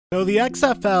So the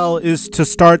XFL is to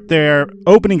start their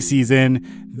opening season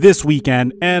this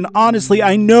weekend, and honestly,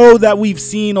 I know that we've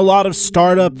seen a lot of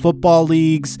startup football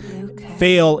leagues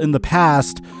fail in the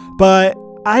past, but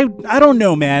I don't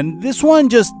know, man. This one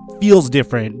just feels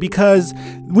different because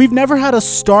we've never had a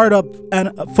startup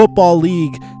football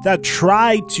league that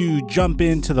tried to jump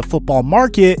into the football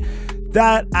market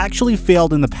that actually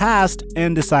failed in the past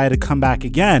and decided to come back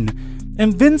again.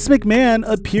 And Vince McMahon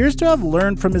appears to have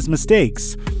learned from his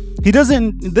mistakes.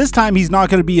 This time he's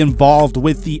not going to be involved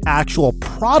with the actual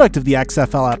product of the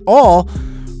XFL at all.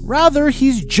 Rather,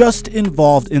 he's just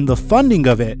involved in the funding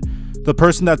of it. The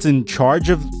person that's in charge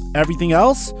of everything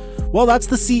else? Well, that's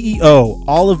the CEO,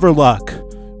 Oliver Luck.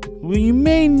 Well, you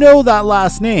may know that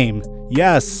last name.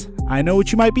 Yes, I know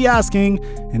what you might be asking,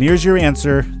 and here's your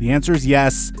answer. The answer is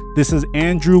yes. This is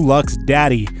Andrew Luck's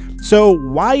daddy. So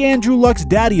why Andrew Luck's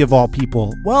daddy of all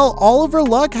people? Well, Oliver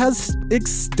Luck has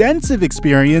extensive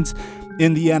experience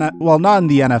in the not in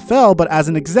the NFL, but as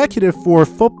an executive for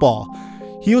football.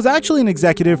 He was actually an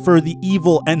executive for the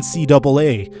evil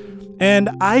NCAA. And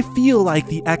I feel like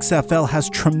the XFL has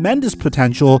tremendous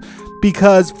potential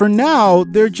because for now,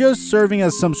 they're just serving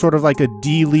as some sort of like a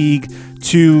D League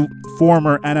to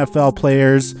former NFL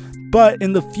players. But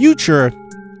in the future,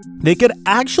 they could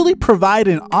actually provide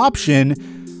an option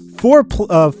for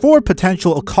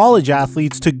potential college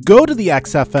athletes to go to the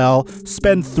XFL,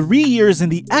 spend 3 years in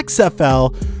the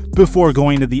XFL before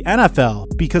going to the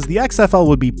NFL, because the XFL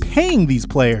would be paying these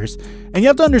players. And you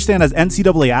have to understand, as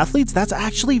NCAA athletes, that's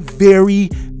actually very,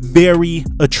 very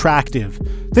attractive.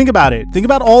 Think about it. Think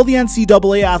about all the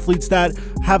NCAA athletes that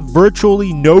have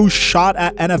virtually no shot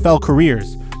at NFL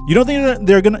careers. You don't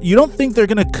think they're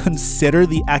gonna consider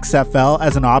the XFL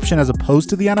as an option as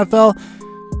opposed to the NFL?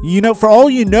 You know, for all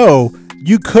you know,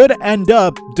 you could end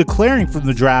up declaring from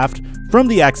the draft from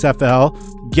the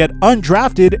XFL, get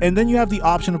undrafted, and then you have the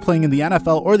option of playing in the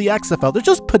NFL or the XFL. There's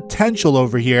just potential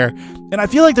over here, and I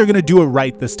feel like they're going to do it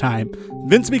right this time.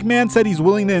 Vince McMahon said he's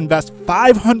willing to invest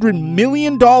 $500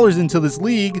 million into this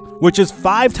league, which is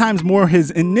 5 times more his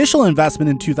initial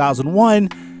investment in 2001.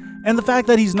 And the fact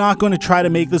that he's not going to try to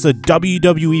make this a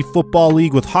WWE football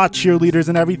league with hot cheerleaders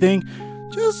and everything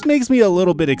just makes me a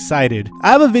little bit excited.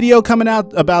 I have a video coming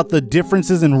out about the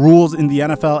differences in rules in the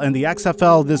NFL and the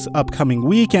XFL this upcoming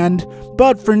weekend,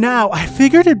 but for now, I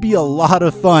figured it'd be a lot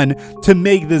of fun to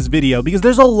make this video because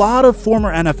there's a lot of former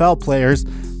NFL players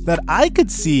that I could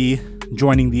see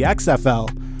joining the XFL.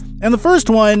 And the first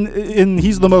one, and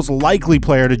he's the most likely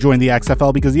player to join the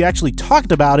XFL because he actually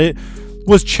talked about it,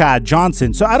 was Chad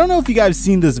Johnson. So I don't know if you guys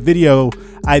seen this video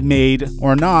I made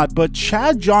or not, but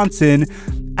Chad Johnson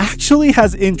actually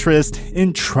has interest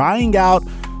in trying out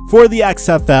for the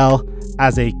XFL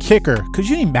as a kicker. Could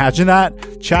you imagine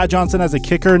that? Chad Johnson as a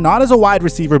kicker, not as a wide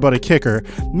receiver, but a kicker.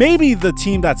 Maybe the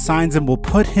team that signs him will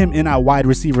put him in at wide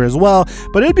receiver as well,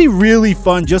 but it'd be really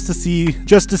fun just to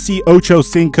see Ocho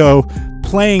Cinco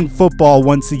playing football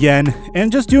once again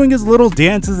and just doing his little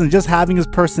dances and just having his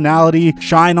personality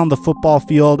shine on the football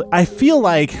field. I feel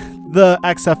like the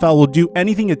XFL will do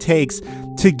anything it takes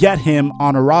to get him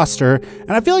on a roster,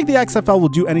 and I feel like the XFL will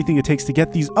do anything it takes to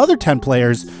get these other 10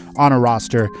 players on a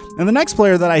roster. And the next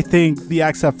player that I think the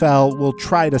XFL will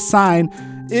try to sign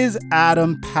is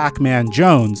Adam Pac-Man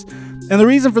Jones. And the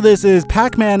reason for this is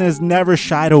Pac-Man has never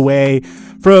shied away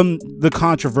from the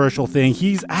controversial thing.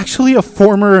 He's actually a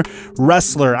former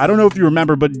wrestler. I don't know if you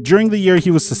remember, but during the year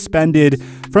he was suspended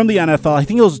from the NFL, I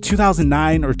think it was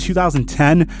 2009 or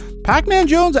 2010, Pac-Man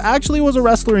Jones actually was a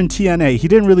wrestler in TNA. He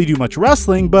didn't really do much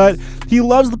wrestling, but he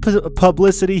loves the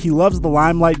publicity. He loves the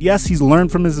limelight. Yes, he's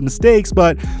learned from his mistakes,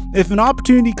 but if an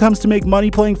opportunity comes to make money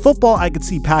playing football, I could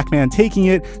see Pac-Man taking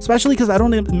it, especially because I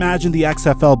don't imagine the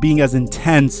XFL being as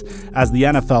intense as the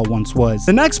NFL once was.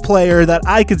 The next player that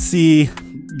I could see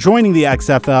joining the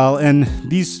XFL, and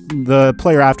the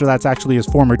player after that's actually his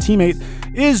former teammate,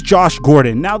 is Josh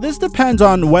Gordon. Now, this depends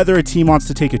on whether a team wants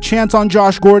to take a chance on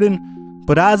Josh Gordon,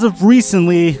 but as of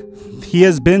recently, he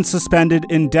has been suspended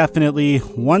indefinitely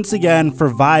once again for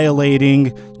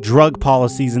violating drug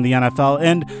policies in the NFL.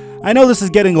 And I know this is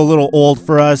getting a little old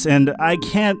for us, and I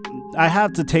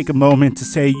have to take a moment to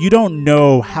say you don't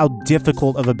know how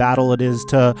difficult of a battle it is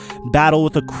to battle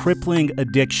with a crippling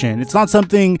addiction. It's not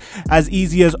something as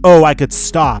easy as, oh, I could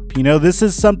stop. You know, this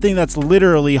is something that's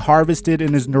literally harvested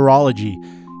in his neurology.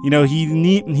 You know,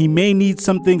 he may need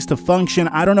some things to function.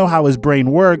 I don't know how his brain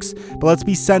works, but let's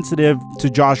be sensitive to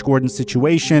Josh Gordon's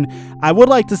situation. I would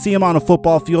like to see him on a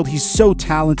football field. He's so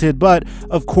talented, but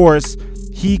of course,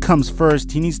 he comes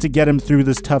first. He needs to get him through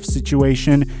this tough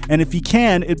situation. And if he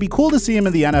can, it'd be cool to see him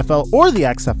in the NFL or the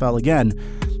XFL again.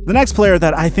 The next player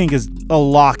that I think is a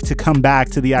lock to come back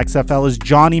to the XFL is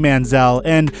Johnny Manziel.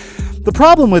 And the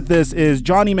problem with this is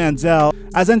Johnny Manziel,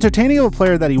 as entertaining of a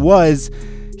player that he was,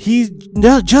 he's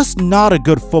just not a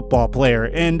good football player.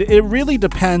 And it really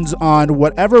depends on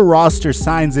whatever roster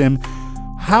signs him.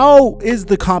 How is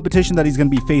the competition that he's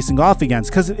going to be facing off against?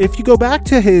 Because if you go back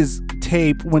to his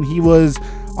tape when he was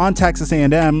on Texas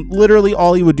A&M, literally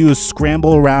all he would do is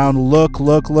scramble around, look,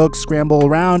 scramble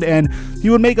around, and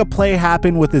he would make a play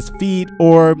happen with his feet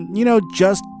or,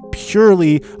 just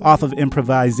purely off of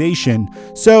improvisation.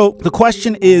 So the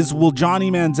question is, will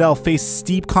Johnny Manziel face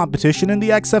steep competition in the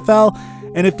XFL?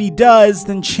 And if he does,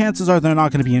 then chances are they're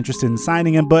not going to be interested in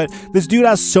signing him. But this dude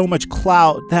has so much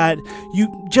clout that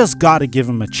you just got to give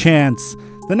him a chance.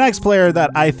 The next player that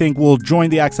I think will join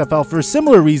the XFL for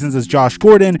similar reasons as Josh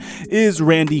Gordon is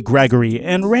Randy Gregory.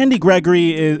 And Randy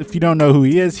Gregory, if you don't know who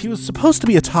he is, he was supposed to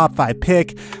be a top 5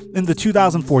 pick in the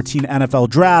 2014 NFL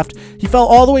draft. He fell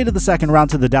all the way to the second round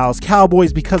to the Dallas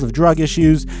Cowboys because of drug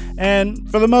issues. And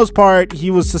for the most part, he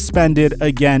was suspended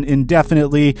again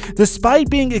indefinitely, despite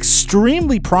being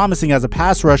extremely promising as a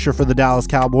pass rusher for the Dallas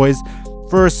Cowboys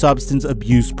for substance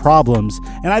abuse problems.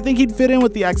 And I think he'd fit in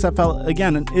with the XFL.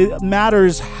 Again, it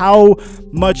matters how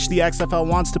much the XFL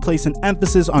wants to place an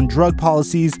emphasis on drug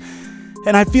policies.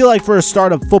 And I feel like for a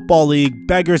startup football league,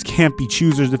 beggars can't be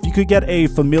choosers. If you could get a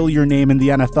familiar name in the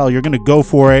NFL, you're going to go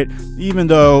for it, even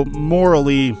though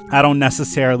morally, I don't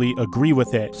necessarily agree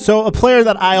with it. So a player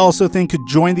that I also think could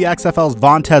join the XFL is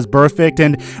Vontaze Burfict.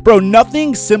 And bro,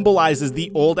 nothing symbolizes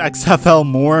the old XFL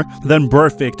more than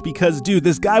Burfict, because dude,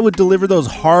 this guy would deliver those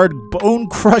hard,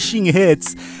 bone-crushing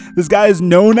hits. This guy is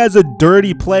known as a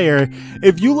dirty player.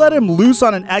 If you let him loose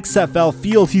on an XFL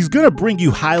field, he's going to bring you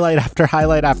highlight after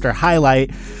highlight after highlight.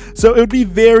 So it would be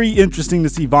very interesting to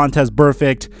see Vontaze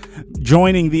Burfict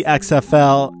joining the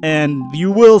XFL, and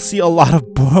you will see a lot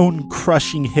of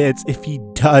bone-crushing hits if he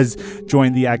does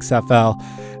join the XFL.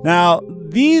 Now,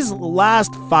 these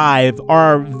last 5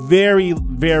 are very,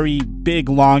 very big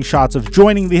long shots of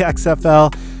joining the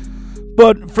XFL.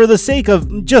 But for the sake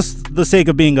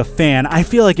of being a fan, I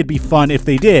feel like it'd be fun if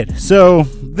they did. So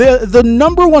the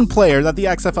number one player that the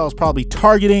XFL is probably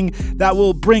targeting that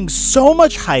will bring so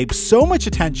much hype, so much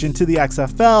attention to the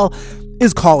XFL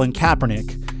is Colin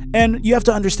Kaepernick. And you have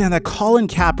to understand that Colin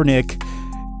Kaepernick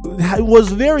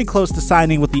was very close to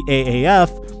signing with the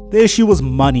AAF. The issue was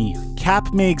money.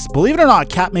 Believe it or not,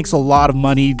 Cap makes a lot of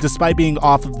money despite being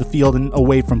off of the field and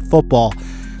away from football.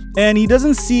 And he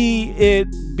doesn't see it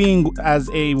being as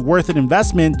a worth it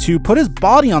investment to put his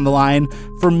body on the line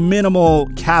for minimal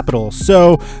capital.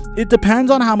 So it depends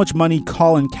on how much money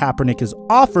Colin Kaepernick is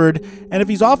offered. And if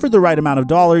he's offered the right amount of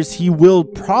dollars, he will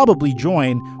probably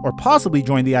join or possibly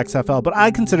join the XFL. But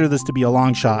I consider this to be a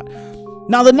long shot.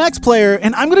 Now, the next player,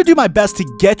 and I'm going to do my best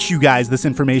to get you guys this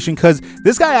information because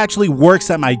this guy actually works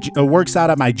out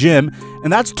at my gym,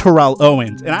 and that's Terrell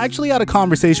Owens. And I actually had a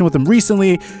conversation with him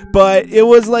recently, but it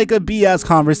was like a BS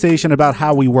conversation about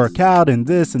how we work out and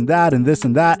this and that and this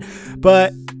and that.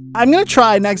 But I'm going to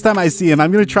try next time I see him,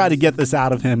 I'm going to try to get this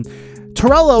out of him.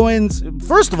 Terrell Owens,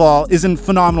 first of all, is in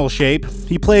phenomenal shape.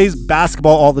 He plays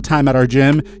basketball all the time at our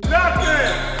gym.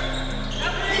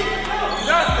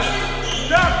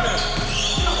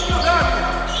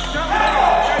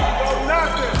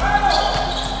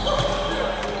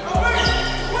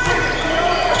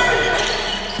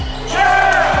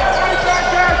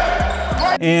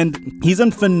 And he's in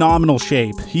phenomenal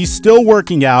shape. He's still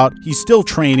working out, he's still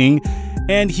training,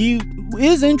 and he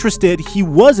was interested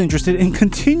in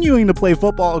continuing to play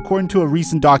football according to a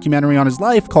recent documentary on his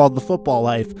life called The Football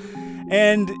Life.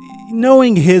 And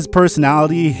knowing his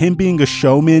personality, him being a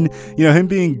showman, him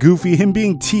being goofy, him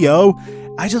being T.O.,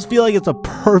 I just feel like it's a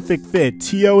perfect fit.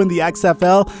 T.O. in the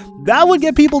XFL, that would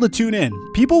get people to tune in.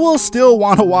 People will still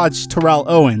want to watch Terrell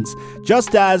Owens,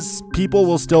 just as people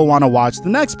will still want to watch the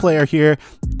next player here,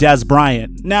 Dez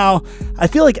Bryant. Now, I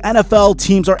feel like NFL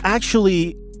teams are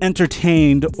actually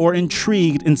entertained or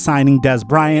intrigued in signing Dez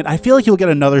Bryant. I feel like he'll get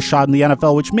another shot in the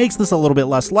NFL, which makes this a little bit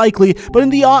less likely. But in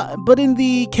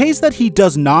the case that he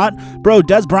does not, bro,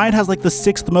 Dez Bryant has like the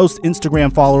 6th most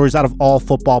Instagram followers out of all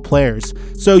football players.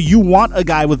 So you want a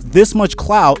guy with this much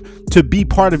clout to be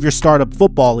part of your startup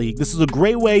football league. This is a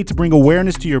great way to bring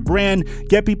awareness to your brand,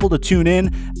 get people to tune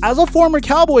in. As a former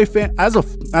Cowboy fan, as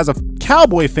a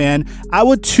Cowboy fan, I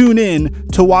would tune in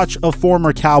to watch a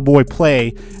former Cowboy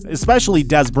play, especially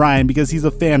Dez Bryant, because he's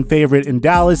a fan favorite in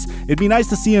Dallas. It'd be nice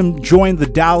to see him join the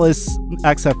Dallas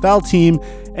XFL team.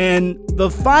 And the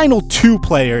final 2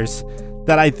 players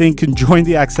that I think can join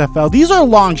the XFL. These are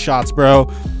long shots, bro.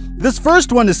 This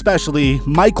first one especially,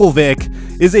 Michael Vick,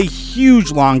 is a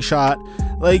huge long shot.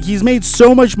 Like, he's made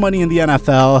so much money in the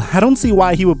NFL. I don't see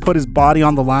why he would put his body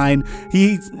on the line.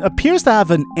 He appears to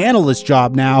have an analyst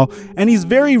job now, and he's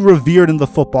very revered in the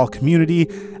football community.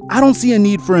 I don't see a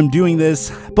need for him doing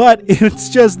this, but it's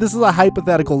just, this is a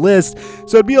hypothetical list,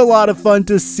 so it'd be a lot of fun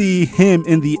to see him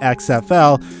in the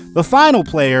XFL. The final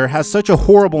player has such a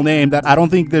horrible name that I don't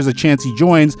think there's a chance he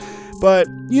joins, but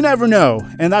you never know,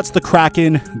 and that's the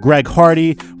Kraken, Greg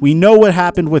Hardy. We know what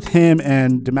happened with him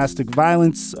and domestic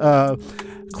violence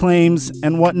claims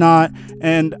and whatnot,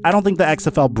 and I don't think the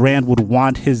XFL brand would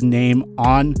want his name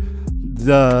on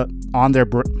their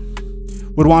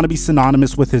would want to be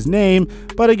synonymous with his name.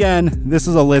 But again, this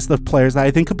is a list of players that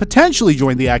I think could potentially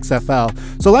join the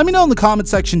XFL. So let me know in the comment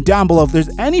section down below if there's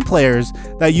any players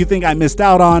that you think I missed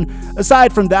out on.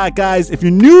 Aside from that, guys, if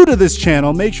you're new to this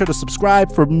channel, make sure to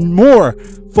subscribe for more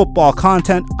football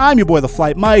content. I'm your boy, The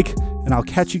Flight Mike, and I'll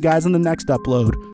catch you guys in the next upload.